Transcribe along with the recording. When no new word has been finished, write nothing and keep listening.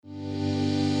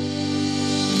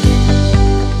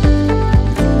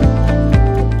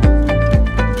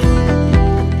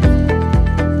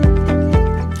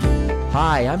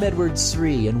I'm Edward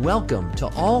Sri, and welcome to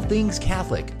All Things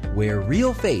Catholic, where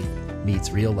real faith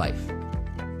meets real life.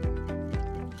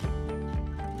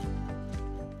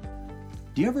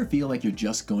 Do you ever feel like you're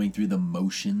just going through the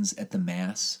motions at the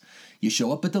Mass? You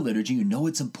show up at the liturgy, you know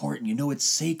it's important, you know it's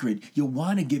sacred, you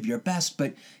want to give your best,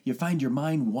 but you find your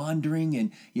mind wandering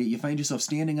and you find yourself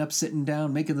standing up, sitting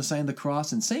down, making the sign of the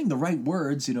cross and saying the right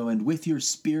words, and with your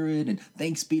spirit and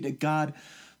thanks be to God.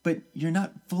 But you're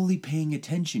not fully paying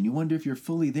attention. You wonder if you're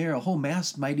fully there. A whole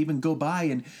Mass might even go by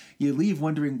and you leave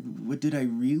wondering, did I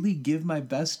really give my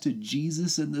best to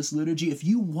Jesus in this liturgy? If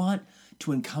you want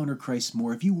to encounter Christ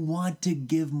more, if you want to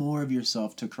give more of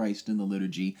yourself to Christ in the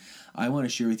liturgy, I want to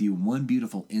share with you one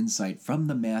beautiful insight from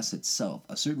the Mass itself,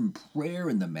 a certain prayer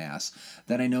in the Mass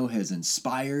that I know has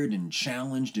inspired and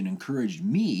challenged and encouraged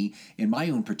me in my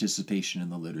own participation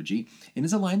in the liturgy. And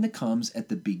it's a line that comes at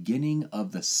the beginning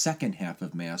of the second half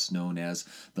of Mass, known as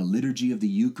the Liturgy of the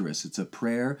Eucharist. It's a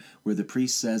prayer where the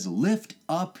priest says, "Lift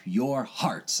up your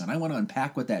hearts." And I want to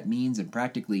unpack what that means and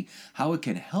practically how it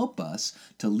can help us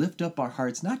to lift up our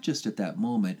hearts, not just at that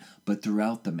moment, but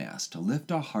throughout the Mass, to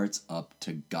lift our hearts up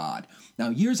to God. Now,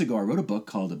 years ago, I wrote a book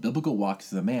called A Biblical Walk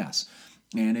Through the Mass.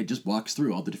 And it just walks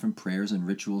through all the different prayers and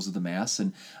rituals of the Mass.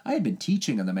 And I had been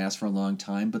teaching on the Mass for a long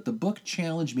time, but the book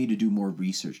challenged me to do more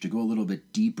research, to go a little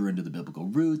bit deeper into the biblical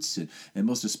roots, and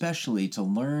most especially to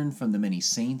learn from the many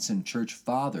saints and church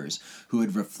fathers who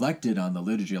had reflected on the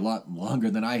liturgy a lot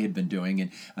longer than I had been doing. And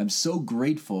I'm so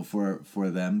grateful for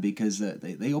them because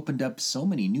they opened up so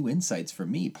many new insights for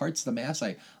me. Parts of the Mass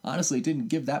I honestly didn't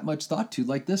give that much thought to,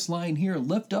 like this line here,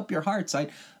 "Lift up your hearts." I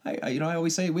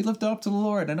always say we lift up to the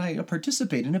Lord, and I participate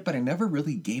in it, but I never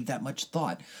really gave that much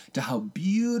thought to how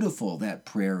beautiful that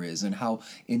prayer is and how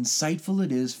insightful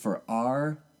it is for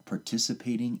our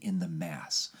participating in the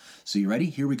Mass. So you ready?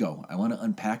 Here we go. I want to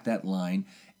unpack that line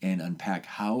and unpack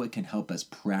how it can help us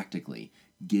practically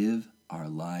give our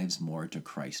lives more to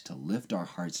Christ, to lift our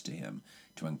hearts to Him,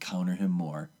 to encounter Him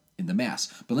more in the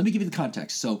Mass. But let me give you the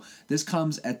context. So this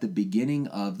comes at the beginning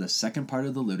of the second part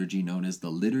of the liturgy, known as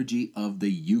the Liturgy of the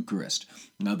Eucharist.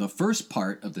 Now, the first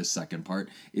part of this second part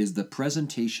is the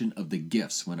presentation of the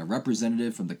gifts, when a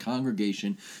representative from the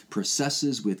congregation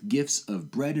processes with gifts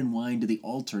of bread and wine to the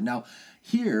altar. Now,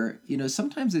 here,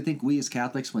 sometimes I think we as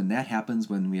Catholics, when that happens,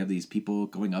 when we have these people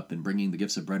going up and bringing the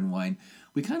gifts of bread and wine,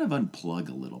 we kind of unplug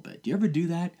a little bit. Do you ever do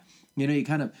that? You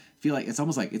kind of feel like it's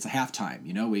almost like it's a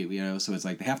halftime, so it's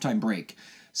like the halftime break.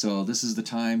 So this is the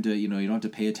time to, you don't have to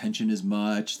pay attention as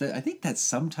much. I think that's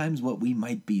sometimes what we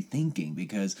might be thinking,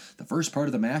 because the first part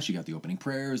of the Mass, you got the opening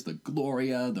prayers, the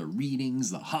Gloria, the readings,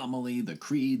 the homily, the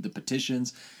creed, the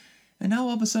petitions. And now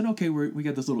all of a sudden, okay, we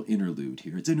got this little interlude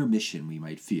here. It's intermission, we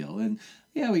might feel. And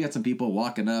yeah, we got some people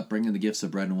walking up, bringing the gifts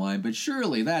of bread and wine, but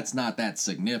surely that's not that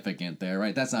significant there,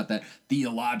 right? That's not that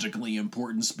theologically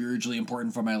important, spiritually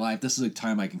important for my life. This is a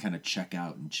time I can kind of check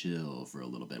out and chill for a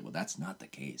little bit. Well, that's not the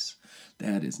case.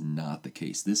 That is not the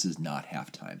case. This is not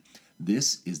halftime.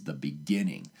 This is the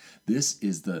beginning. This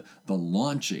is the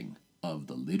launching of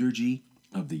the Liturgy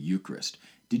of the Eucharist.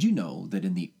 Did you know that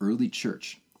in the early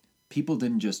church, people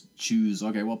didn't just choose,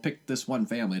 okay, well, pick this one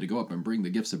family to go up and bring the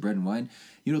gifts of bread and wine.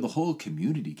 The whole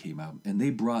community came out, and they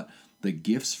brought the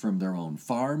gifts from their own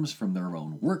farms, from their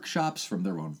own workshops, from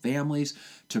their own families,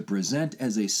 to present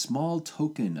as a small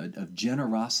token of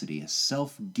generosity, a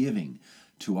self-giving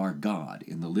to our God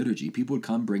in the liturgy. People would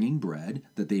come bringing bread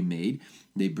that they made.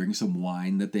 They'd bring some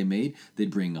wine that they made.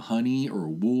 They'd bring honey or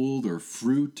wool or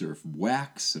fruit or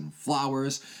wax and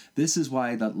flowers. This is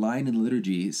why that line in the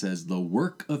liturgy says, "the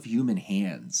work of human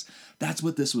hands." That's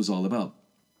what this was all about.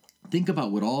 Think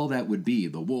about what all that would be: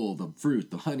 the wool, the fruit,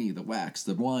 the honey, the wax,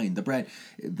 the wine, the bread.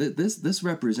 This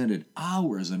represented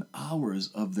hours and hours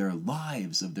of their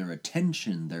lives, of their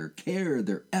attention, their care,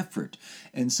 their effort.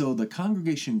 And so the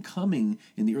congregation coming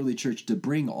in the early church to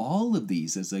bring all of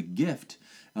these as a gift,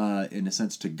 in a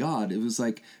sense, to God, it was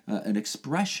like an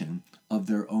expression of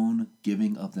their own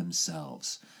giving of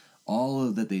themselves. All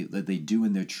of that they do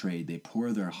in their trade, they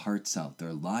pour their hearts out,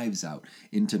 their lives out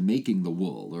into making the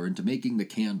wool, or into making the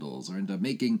candles, or into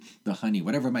making the honey,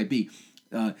 whatever it might be.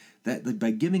 That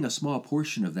by giving a small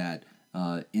portion of that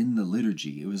in the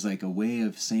liturgy, it was like a way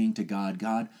of saying to God,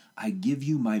 "God, I give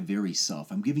you my very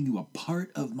self. I'm giving you a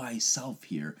part of myself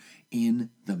here in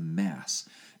the Mass."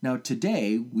 Now,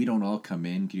 today, we don't all come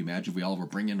in. Can you imagine if we all were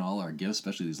bringing all our gifts,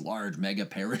 especially these large mega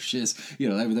parishes?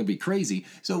 That'd be crazy.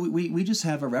 So we just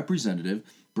have a representative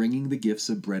bringing the gifts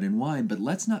of bread and wine. But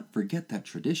let's not forget that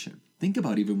tradition. Think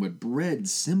about even what bread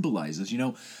symbolizes.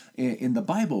 In the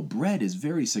Bible, bread is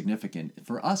very significant.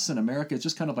 For us in America, it's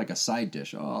just kind of like a side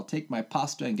dish. Oh, I'll take my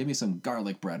pasta and give me some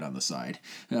garlic bread on the side.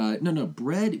 No,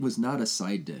 bread was not a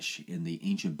side dish in the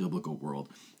ancient biblical world.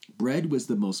 Bread was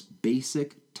the most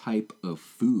basic type of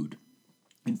food.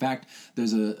 In fact,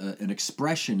 there's an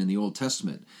expression in the Old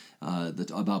Testament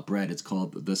about bread. It's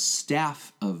called the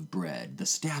staff of bread. The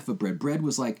staff of bread. Bread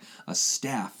was like a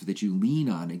staff that you lean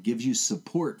on. It gives you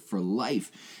support for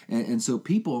life. And so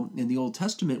people in the Old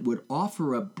Testament would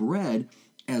offer up bread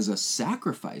as a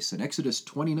sacrifice. In Exodus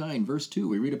 29, verse 2,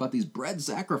 we read about these bread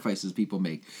sacrifices people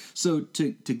make. So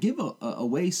to give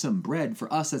away some bread,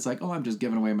 for us, it's like, oh, I'm just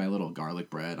giving away my little garlic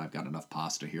bread. I've got enough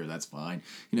pasta here. That's fine.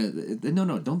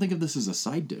 No, don't think of this as a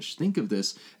side dish. Think of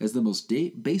this as the most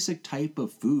basic type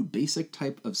of food, basic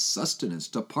type of sustenance.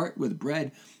 To part with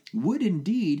bread would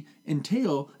indeed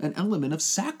entail an element of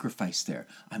sacrifice there.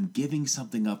 I'm giving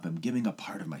something up. I'm giving a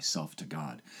part of myself to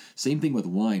God. Same thing with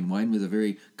wine. Wine was a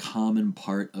very common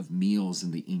part of meals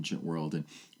in the ancient world, and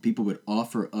people would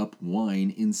offer up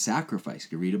wine in sacrifice. You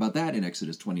can read about that in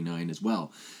Exodus 29 as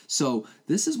well. So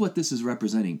this is what this is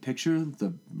representing. Picture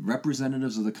the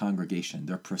representatives of the congregation.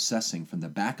 They're processing from the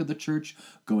back of the church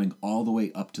going all the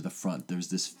way up to the front. There's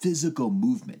this physical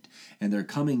movement, and they're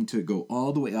coming to go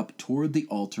all the way up toward the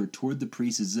altar, toward the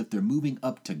priest, as if they're moving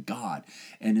up to God.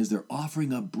 And as they're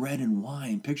offering up bread and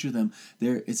wine, picture them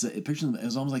there. Picture them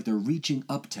as almost like they're reaching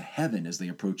up to heaven as they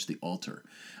approach the altar,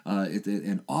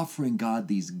 and offering God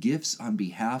these gifts on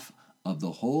behalf of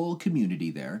the whole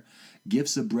community there,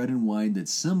 gifts of bread and wine that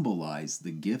symbolize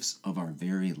the gifts of our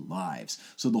very lives.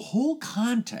 So the whole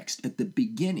context at the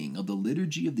beginning of the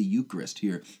liturgy of the Eucharist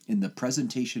here in the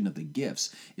presentation of the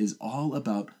gifts is all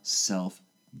about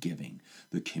self-giving.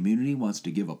 The community wants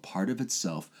to give a part of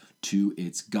itself to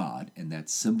its God, and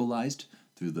that's symbolized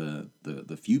through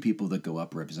the few people that go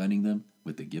up representing them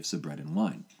with the gifts of bread and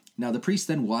wine. Now, the priest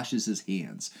then washes his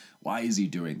hands. Why is he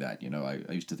doing that?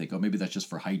 I used to think, oh, maybe that's just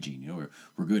for hygiene.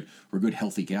 We're good,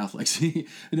 healthy Catholics.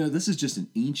 This is just an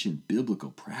ancient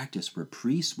biblical practice where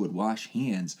priests would wash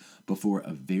hands before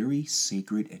a very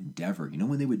sacred endeavor.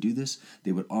 When they would do this?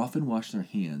 They would often wash their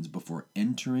hands before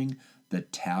entering the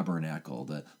tabernacle,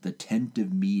 the tent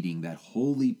of meeting, that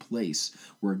holy place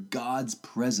where God's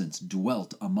presence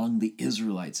dwelt among the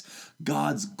Israelites.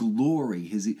 God's glory,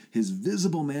 his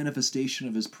visible manifestation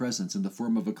of his presence in the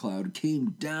form of a cloud,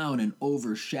 came down and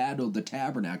overshadowed the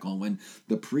tabernacle. And when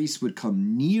the priests would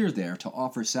come near there to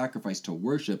offer sacrifice, to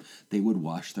worship, they would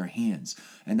wash their hands.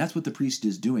 And that's what the priest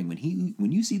is doing.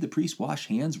 When you see the priest wash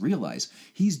hands, realize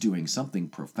he's doing something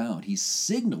profound. He's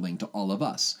signaling to all of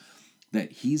us that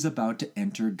he's about to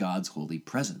enter God's holy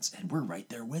presence, and we're right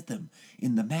there with him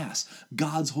in the Mass.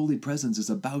 God's holy presence is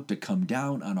about to come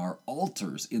down on our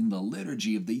altars in the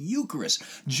liturgy of the Eucharist,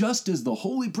 just as the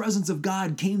holy presence of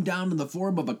God came down in the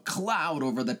form of a cloud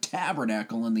over the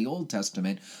tabernacle in the Old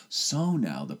Testament. So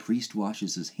now the priest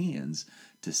washes his hands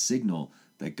to signal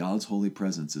that God's holy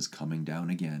presence is coming down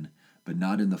again, but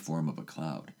not in the form of a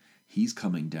cloud. He's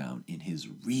coming down in his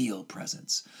real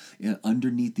presence.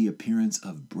 Underneath the appearance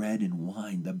of bread and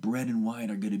wine, the bread and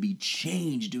wine are going to be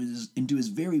changed into his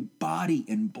very body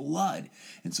and blood.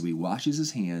 And so he washes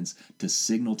his hands to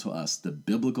signal to us the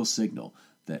biblical signal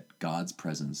that God's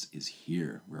presence is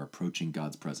here. We're approaching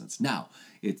God's presence. Now,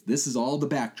 this is all the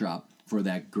backdrop for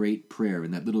that great prayer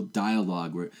and that little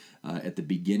dialogue where at the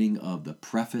beginning of the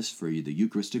preface for the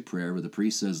Eucharistic prayer, where the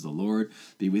priest says, "The Lord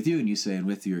be with you," and you say, "and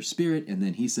with your spirit," and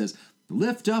then he says,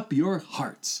 "Lift up your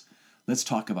hearts." Let's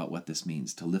talk about what this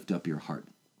means, to lift up your heart.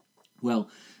 Well,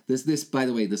 this by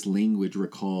the way, this language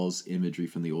recalls imagery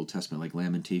from the Old Testament, like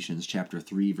Lamentations chapter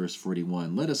 3, verse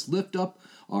 41. Let us lift up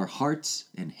our hearts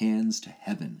and hands to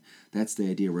heaven. That's the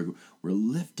idea. We're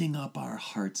lifting up our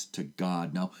hearts to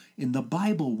God. Now, in the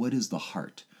Bible, what is the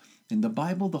heart? In the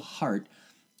Bible, the heart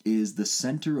is the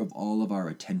center of all of our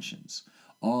attentions.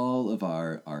 All of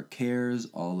our cares,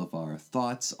 all of our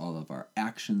thoughts, all of our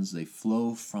actions, they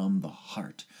flow from the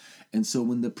heart. And so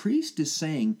when the priest is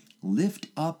saying, lift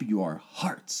up your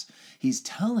hearts, he's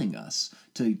telling us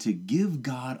to give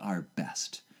God our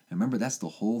best. And remember, that's the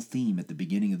whole theme at the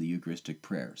beginning of the Eucharistic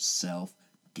prayer,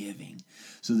 self-giving.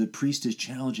 So the priest is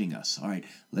challenging us. All right,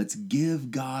 let's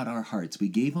give God our hearts. We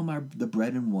gave him the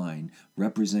bread and wine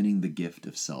representing the gift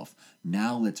of self.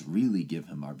 Now let's really give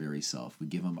him our very self. We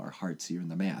give him our hearts here in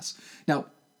the Mass. Now,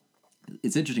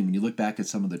 it's interesting when you look back at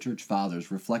some of the church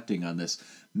fathers reflecting on this,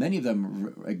 many of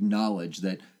them acknowledge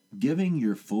that giving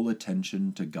your full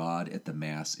attention to God at the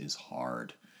Mass is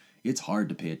hard. It's hard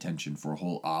to pay attention for a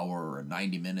whole hour or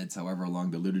 90 minutes, however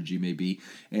long the liturgy may be.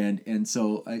 And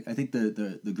so I think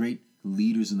the great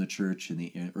leaders in the church, in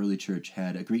the early church,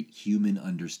 had a great human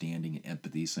understanding and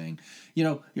empathy, saying,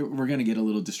 we're going to get a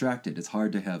little distracted. It's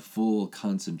hard to have full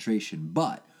concentration.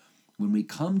 But when we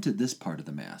come to this part of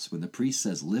the Mass, when the priest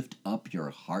says, lift up your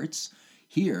hearts,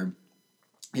 here,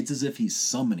 it's as if he's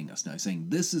summoning us now, saying,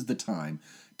 this is the time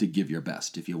to give your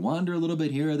best. If you wander a little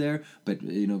bit here or there, but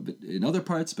in other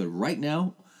parts, but right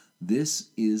now, this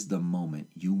is the moment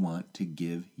you want to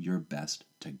give your best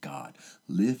to God.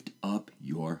 Lift up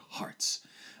your hearts.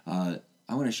 I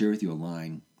want to share with you a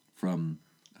line from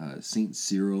St.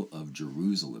 Cyril of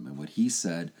Jerusalem and what he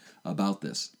said about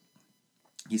this.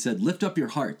 He said, lift up your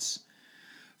hearts.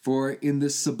 For in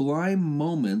this sublime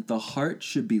moment, the heart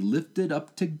should be lifted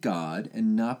up to God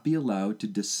and not be allowed to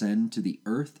descend to the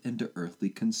earth and to earthly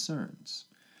concerns.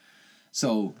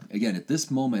 So, again, at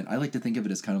this moment, I like to think of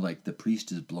it as kind of like the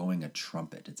priest is blowing a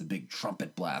trumpet. It's a big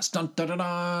trumpet blast. Dun, da, da,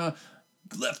 da.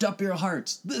 Lift up your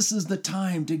hearts. This is the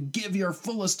time to give your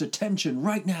fullest attention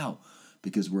right now,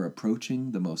 because we're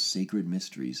approaching the most sacred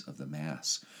mysteries of the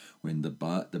Mass, when the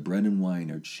bread and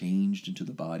wine are changed into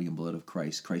the body and blood of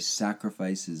Christ. Christ's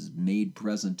sacrifice is made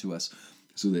present to us,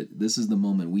 so that this is the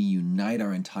moment we unite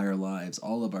our entire lives,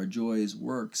 all of our joys,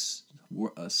 works,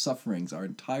 sufferings, our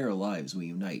entire lives we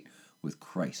unite with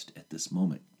Christ at this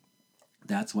moment.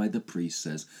 That's why the priest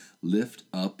says, lift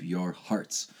up your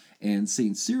hearts. And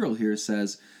St. Cyril here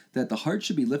says that the heart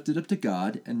should be lifted up to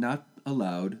God and not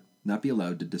be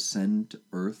allowed to descend to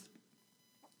earth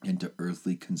and to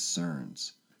earthly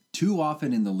concerns. Too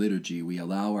often in the liturgy, we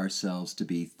allow ourselves to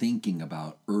be thinking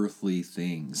about earthly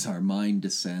things. Our mind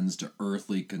descends to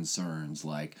earthly concerns,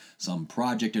 like some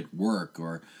project at work,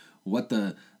 or what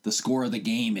the score of the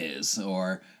game is,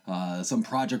 or some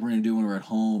project we're going to do when we're at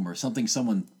home, or something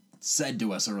someone said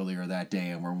to us earlier that day,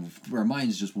 and our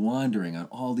mind's just wandering on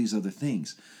all these other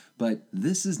things. But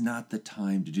this is not the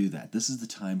time to do that. This is the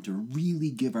time to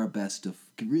really give our best, to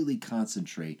really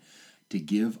concentrate, to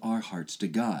give our hearts to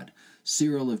God.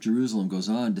 Cyril of Jerusalem goes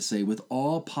on to say, with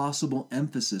all possible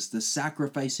emphasis, the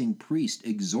sacrificing priest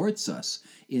exhorts us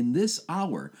in this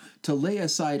hour to lay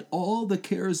aside all the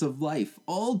cares of life,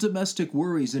 all domestic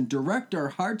worries, and direct our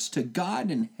hearts to God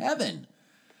in heaven.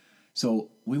 So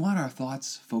we want our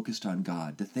thoughts focused on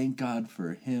God, to thank God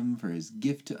for Him, for His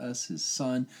gift to us, His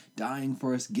Son, dying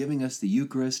for us, giving us the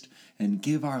Eucharist, and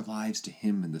give our lives to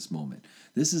Him in this moment.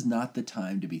 This is not the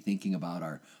time to be thinking about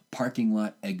our parking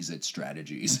lot exit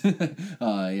strategies. How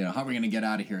are we going to get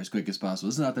out of here as quick as possible?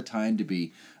 This is not the time to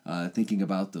be thinking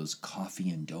about those coffee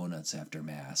and donuts after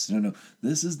Mass. No.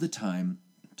 This is the time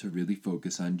to really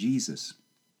focus on Jesus.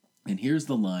 And here's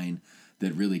the line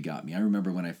that really got me. I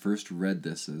remember when I first read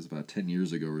this, it was about 10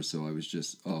 years ago or so, I was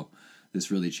just,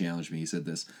 this really challenged me. He said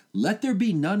this, let there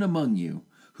be none among you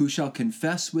who shall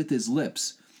confess with his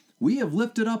lips, we have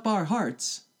lifted up our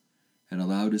hearts, and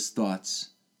allowed his thoughts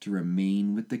to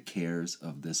remain with the cares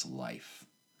of this life.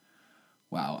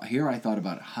 Wow, here I thought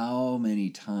about how many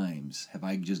times have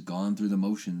I just gone through the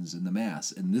motions in the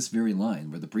Mass in this very line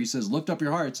where the priest says, lift up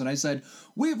your hearts, and I said,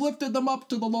 we've lifted them up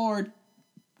to the Lord.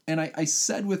 And I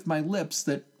said with my lips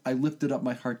that I lifted up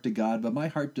my heart to God, but my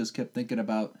heart just kept thinking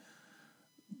about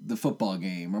the football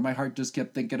game, or my heart just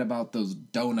kept thinking about those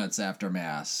donuts after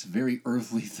Mass, very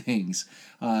earthly things.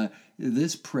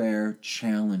 This prayer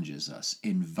challenges us,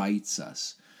 invites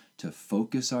us to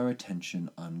focus our attention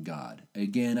on God.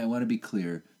 Again, I want to be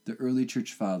clear, the early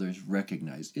church fathers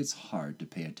recognized it's hard to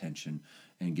pay attention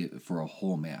and get for a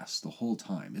whole Mass the whole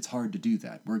time. It's hard to do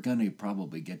that. We're going to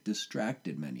probably get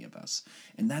distracted, many of us,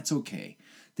 and that's okay.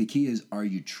 The key is, are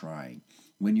you trying?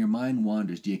 When your mind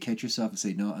wanders, do you catch yourself and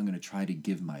say, no, I'm going to try to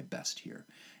give my best here?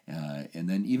 And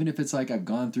then even if it's like I've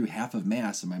gone through half of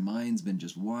Mass and my mind's been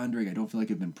just wandering, I don't feel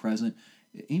like I've been present,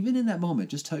 even in that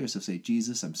moment, just tell yourself, say,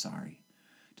 Jesus, I'm sorry.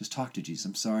 Just talk to Jesus.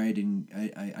 I'm sorry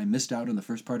I missed out on the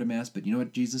first part of Mass, but you know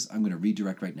what, Jesus? I'm going to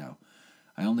redirect right now.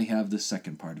 I only have the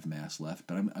second part of Mass left,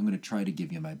 but I'm going to try to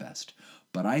give you my best.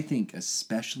 But I think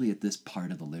especially at this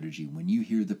part of the liturgy, when you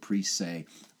hear the priest say,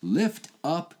 lift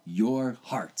up your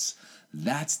hearts,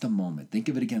 that's the moment. Think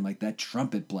of it again like that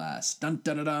trumpet blast. Dun,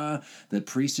 da, da, da. The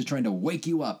priest is trying to wake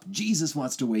you up. Jesus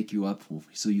wants to wake you up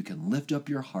so you can lift up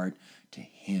your heart to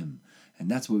Him. And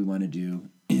that's what we want to do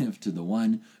to the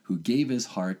one who who gave his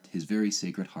heart, his very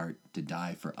sacred heart, to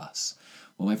die for us.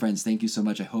 Well, my friends, thank you so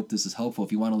much. I hope this is helpful.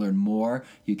 If you want to learn more,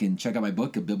 you can check out my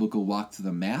book, A Biblical Walk Through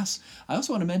the Mass. I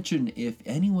also want to mention, if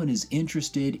anyone is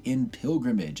interested in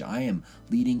pilgrimage, I am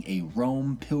leading a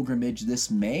Rome pilgrimage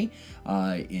this May.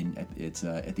 It's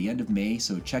at the end of May,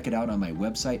 so check it out on my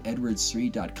website,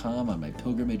 edwardsri.com, on my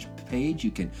pilgrimage page.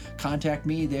 You can contact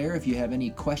me there. If you have any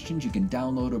questions, you can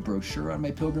download a brochure on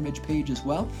my pilgrimage page as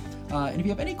well. And if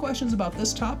you have any questions about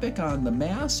this topic on the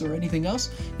Mass or anything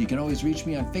else, you can always reach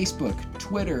me on Facebook,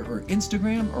 Twitter, or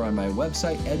Instagram, or on my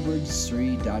website,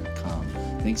 edwardsri.com.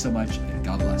 Thanks so much, and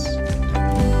God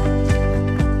bless.